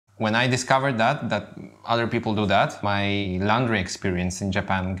When I discovered that other people do that, my laundry experience in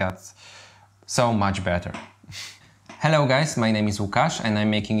Japan got so much better. Hello guys, my name is Łukasz and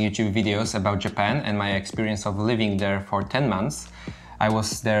I'm making YouTube videos about Japan and my experience of living there for 10 months. I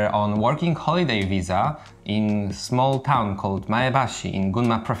was there on working holiday visa in a small town called Maebashi in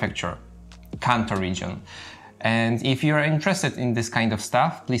Gunma Prefecture, Kanto region. And if you're interested in this kind of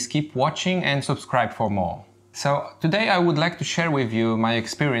stuff, please keep watching and subscribe for more. So today I would like to share with you my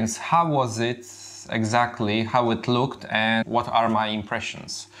experience, how was it exactly, how it looked and what are my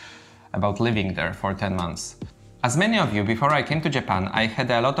impressions about living there for 10 months. As many of you, before I came to Japan, I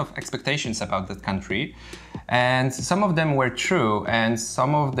had a lot of expectations about that country, and some of them were true and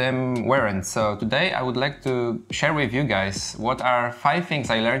some of them weren't. So today I would like to share with you guys what are 5 things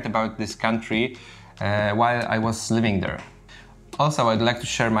I learned about this country while I was living there. Also, I'd like to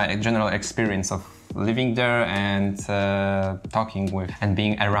share my general experience of living there and talking with and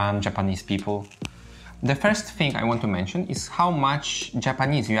being around Japanese people. The first thing I want to mention is how much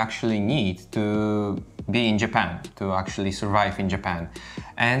Japanese you actually need to be in Japan, to actually survive in Japan.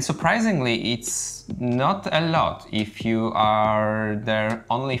 And surprisingly, it's not a lot. If you are there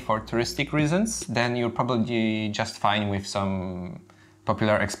only for touristic reasons, then you're probably just fine with some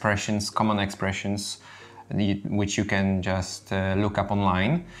popular expressions, common expressions, which you can just look up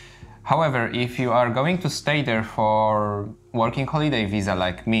online. However, if you are going to stay there for working holiday visa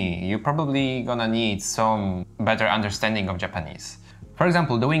like me, you're probably gonna need some better understanding of Japanese. For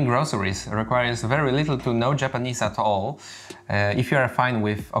example, doing groceries requires very little to no Japanese at all if you are fine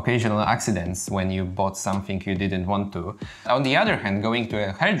with occasional accidents when you bought something you didn't want to. On the other hand, going to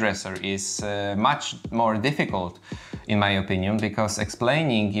a hairdresser is much more difficult, in my opinion, because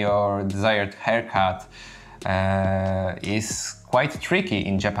explaining your desired haircut is quite tricky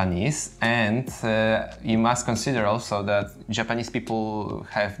in Japanese, and you must consider also that Japanese people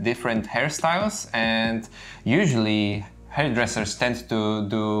have different hairstyles, and usually hairdressers tend to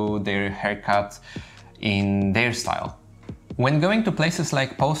do their haircut in their style. When going to places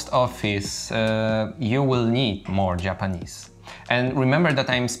like post office, you will need more Japanese. And remember that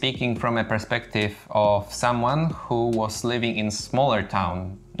I'm speaking from a perspective of someone who was living in a smaller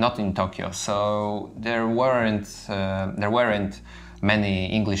town, not in Tokyo. So there weren't many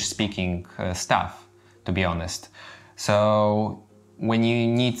English-speaking staff, to be honest. So when you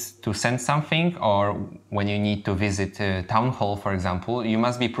need to send something or when you need to visit a town hall, for example, you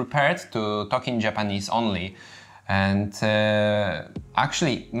must be prepared to talk in Japanese only. And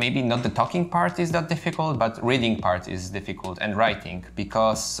actually, maybe not the talking part is that difficult, but reading part is difficult, and writing,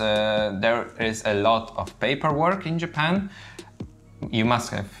 because there is a lot of paperwork in Japan. You must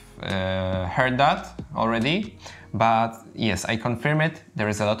have heard that already, but yes, I confirm it. There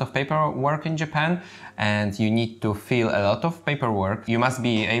is a lot of paperwork in Japan, and you need to fill a lot of paperwork. You must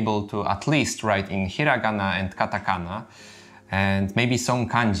be able to at least write in hiragana and katakana, and maybe some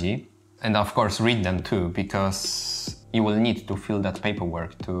kanji. And of course read them too, because you will need to fill that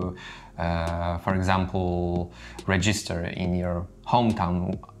paperwork to, for example, register in your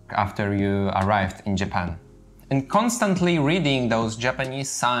hometown after you arrived in Japan. And constantly reading those Japanese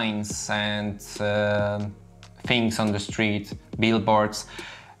signs and things on the street, billboards,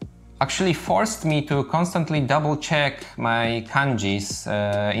 actually forced me to constantly double check my kanjis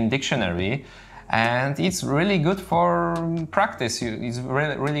in dictionary. And it's really good for practice. It's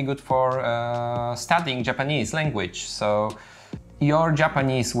really good for studying Japanese language. So your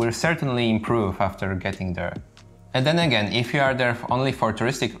Japanese will certainly improve after getting there. And then again, if you are there only for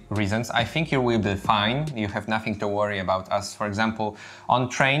touristic reasons, I think you will be fine. You have nothing to worry about. As for example, on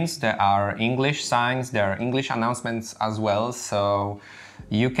trains, there are English signs, there are English announcements as well. So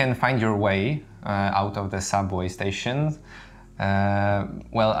you can find your way out of the subway station.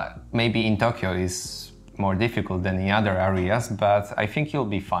 Well, maybe in Tokyo is more difficult than in other areas, but I think you'll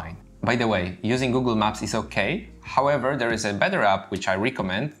be fine. By the way, using Google Maps is okay. However, there is a better app which I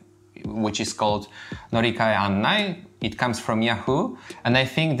recommend, which is called Norikae Annai. It comes from Yahoo, and I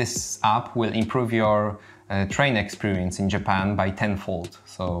think this app will improve your train experience in Japan by tenfold.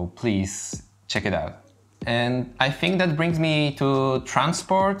 So please check it out. And I think that brings me to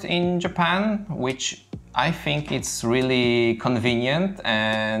transport in Japan, which I think it's really convenient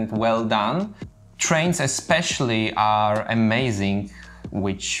and well done. Trains especially are amazing,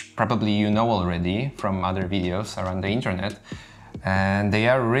 which probably you know already from other videos around the internet. And they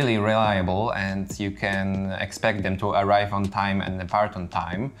are really reliable, and you can expect them to arrive on time and depart on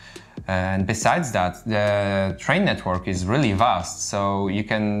time. And besides that, the train network is really vast, so you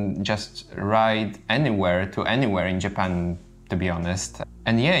can just ride anywhere to anywhere in Japan, to be honest.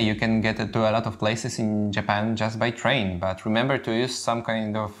 And yeah, you can get to a lot of places in Japan just by train, but remember to use some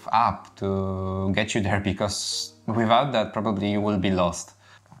kind of app to get you there, because without that probably you will be lost.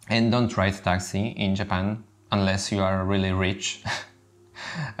 And don't ride taxi in Japan unless you are really rich.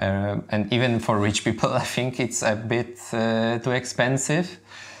 And even for rich people, I think it's a bit too expensive.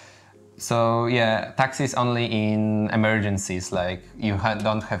 So yeah, taxis only in emergencies, like you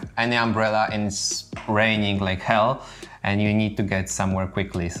don't have any umbrella and it's raining like hell and you need to get somewhere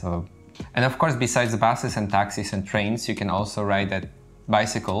quickly. So, and of course, besides buses and taxis and trains, you can also ride a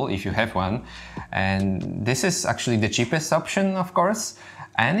bicycle if you have one. And this is actually the cheapest option, of course.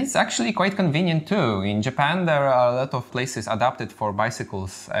 And it's actually quite convenient too. In Japan, there are a lot of places adapted for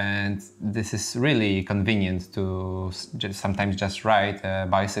bicycles, and this is really convenient to sometimes just ride a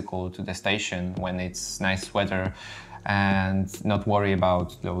bicycle to the station when it's nice weather and not worry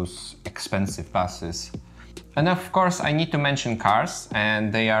about those expensive buses. And of course, I need to mention cars,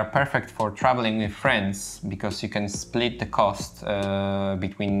 and they are perfect for traveling with friends because you can split the cost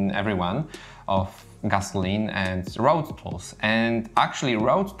between everyone of gasoline and road tolls. And actually,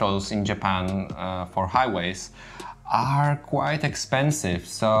 road tolls in Japan for highways are quite expensive.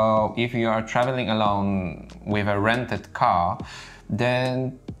 So if you are traveling alone with a rented car,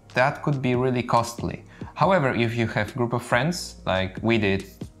 then that could be really costly. However, if you have a group of friends, like we did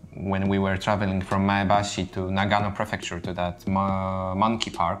when we were traveling from Maebashi to Nagano Prefecture to that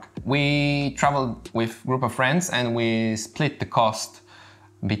monkey park, we traveled with a group of friends and we split the cost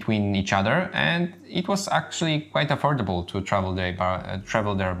between each other, and it was actually quite affordable to travel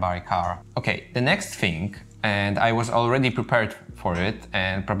there by car. Okay, the next thing, and I was already prepared for it,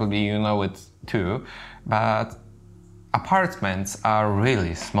 and probably you know it too, but apartments are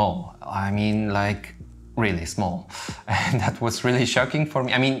really small. I mean, like, really small. And that was really shocking for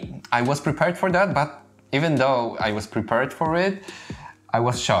me. I mean, I was prepared for that, but even though I was prepared for it, I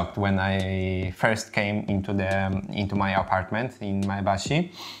was shocked when I first came into my apartment in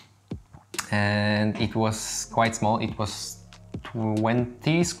Maebashi, and it was quite small. It was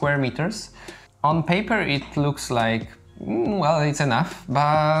 20 square meters. On paper, it looks like, well, it's enough,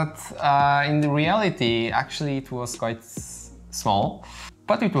 but in the reality, actually, it was quite small,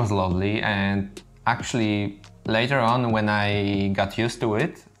 but it was lovely. And actually, later on, when I got used to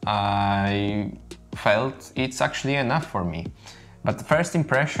it, I felt it's actually enough for me. But the first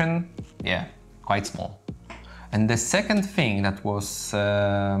impression, yeah, quite small. And the second thing that was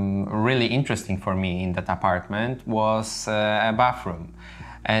really interesting for me in that apartment was a bathroom.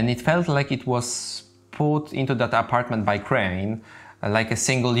 And it felt like it was put into that apartment by crane, like a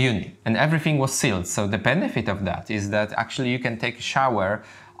single unit. And everything was sealed. So the benefit of that is that actually you can take a shower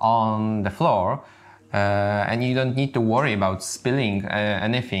on the floor and you don't need to worry about spilling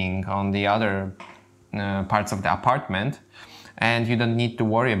anything on the other parts of the apartment. And you don't need to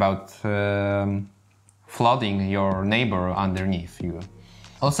worry about flooding your neighbor underneath you.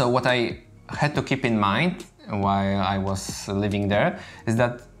 Also, what I had to keep in mind while I was living there is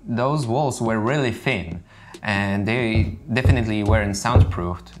that those walls were really thin and they definitely weren't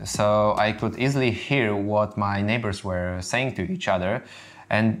soundproofed. So I could easily hear what my neighbors were saying to each other,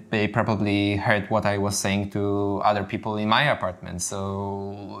 and they probably heard what I was saying to other people in my apartment.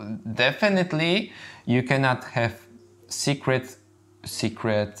 So definitely you cannot have secret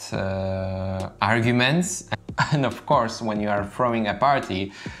arguments. And of course, when you are throwing a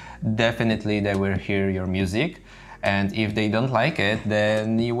party, definitely they will hear your music, and if they don't like it,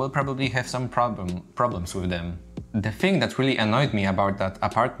 then you will probably have some problems with them. The thing that really annoyed me about that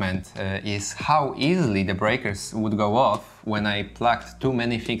apartment is how easily the breakers would go off when I plugged too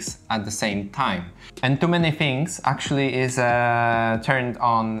many things at the same time. And too many things actually is turned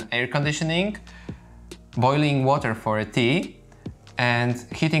on air conditioning, boiling water for a tea, and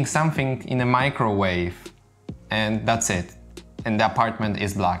heating something in a microwave, and that's it. And the apartment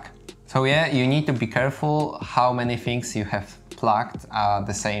is black. So yeah, you need to be careful how many things you have plugged at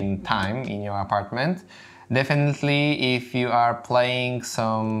the same time in your apartment. Definitely, if you are playing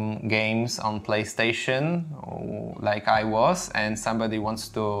some games on PlayStation, like I was, and somebody wants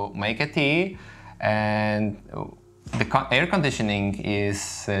to make a tea, and the air conditioning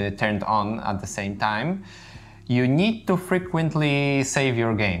is turned on at the same time, you need to frequently save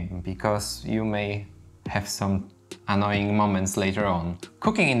your game, because you may have some annoying moments later on.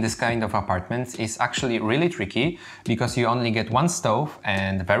 Cooking in this kind of apartments is actually really tricky, because you only get one stove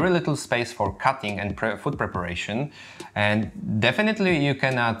and very little space for cutting and food preparation. And definitely you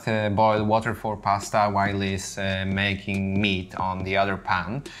cannot boil water for pasta while it's making meat on the other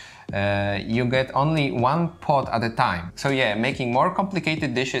pan. you get only one pot at a time. So yeah, making more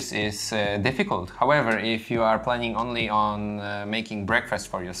complicated dishes is difficult. However, if you are planning only on making breakfast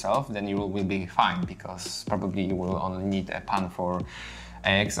for yourself, then you will be fine, because probably you will only need a pan for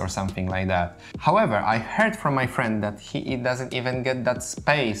eggs or something like that. However, I heard from my friend that he doesn't even get that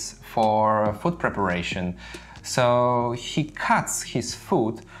space for food preparation. So he cuts his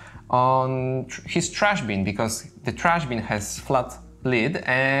food on his trash bin, because the trash bin has flat lid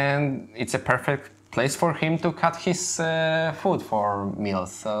and it's a perfect place for him to cut his food for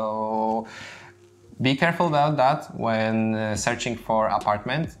meals. So be careful about that when searching for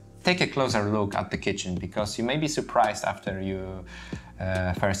apartment. Take a closer look at the kitchen, because you may be surprised after you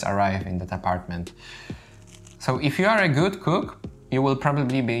first arrive in that apartment. So if you are a good cook, you will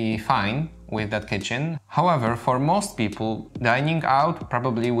probably be fine with that kitchen. However, for most people, dining out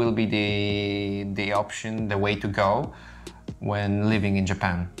probably will be the option, the way to go when living in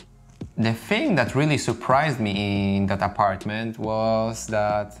Japan. The thing that really surprised me in that apartment was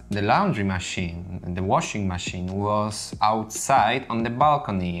that the laundry machine and the washing machine was outside on the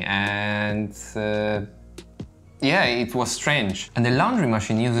balcony, and yeah, it was strange. And the laundry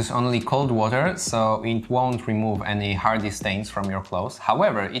machine uses only cold water, so it won't remove any hardy stains from your clothes.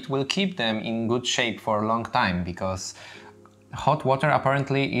 However, it will keep them in good shape for a long time, because hot water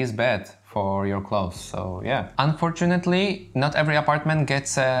apparently is bad for your clothes. So yeah. Unfortunately, not every apartment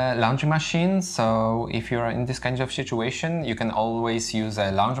gets a laundry machine, so if you're in this kind of situation, you can always use a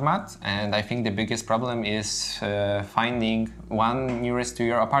laundromat. And I think the biggest problem is finding one nearest to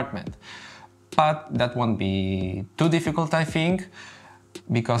your apartment. But that won't be too difficult, I think,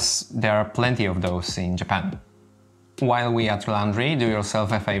 because there are plenty of those in Japan. While we at laundry, do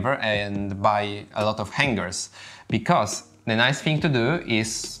yourself a favor and buy a lot of hangers, because the nice thing to do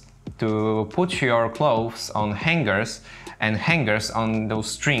is to put your clothes on hangers and hangers on those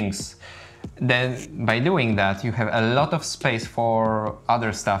strings. Then by doing that, you have a lot of space for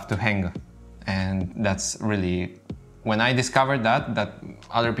other stuff to hang. And that's really, when I discovered that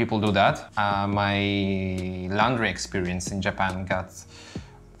other people do that, my laundry experience in Japan got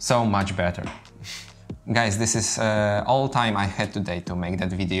so much better. Guys, this is all time I had today to make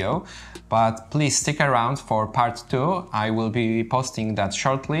that video, but please stick around for part 2. I will be posting that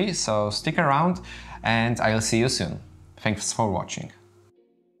shortly, so stick around and I'll see you soon. Thanks for watching.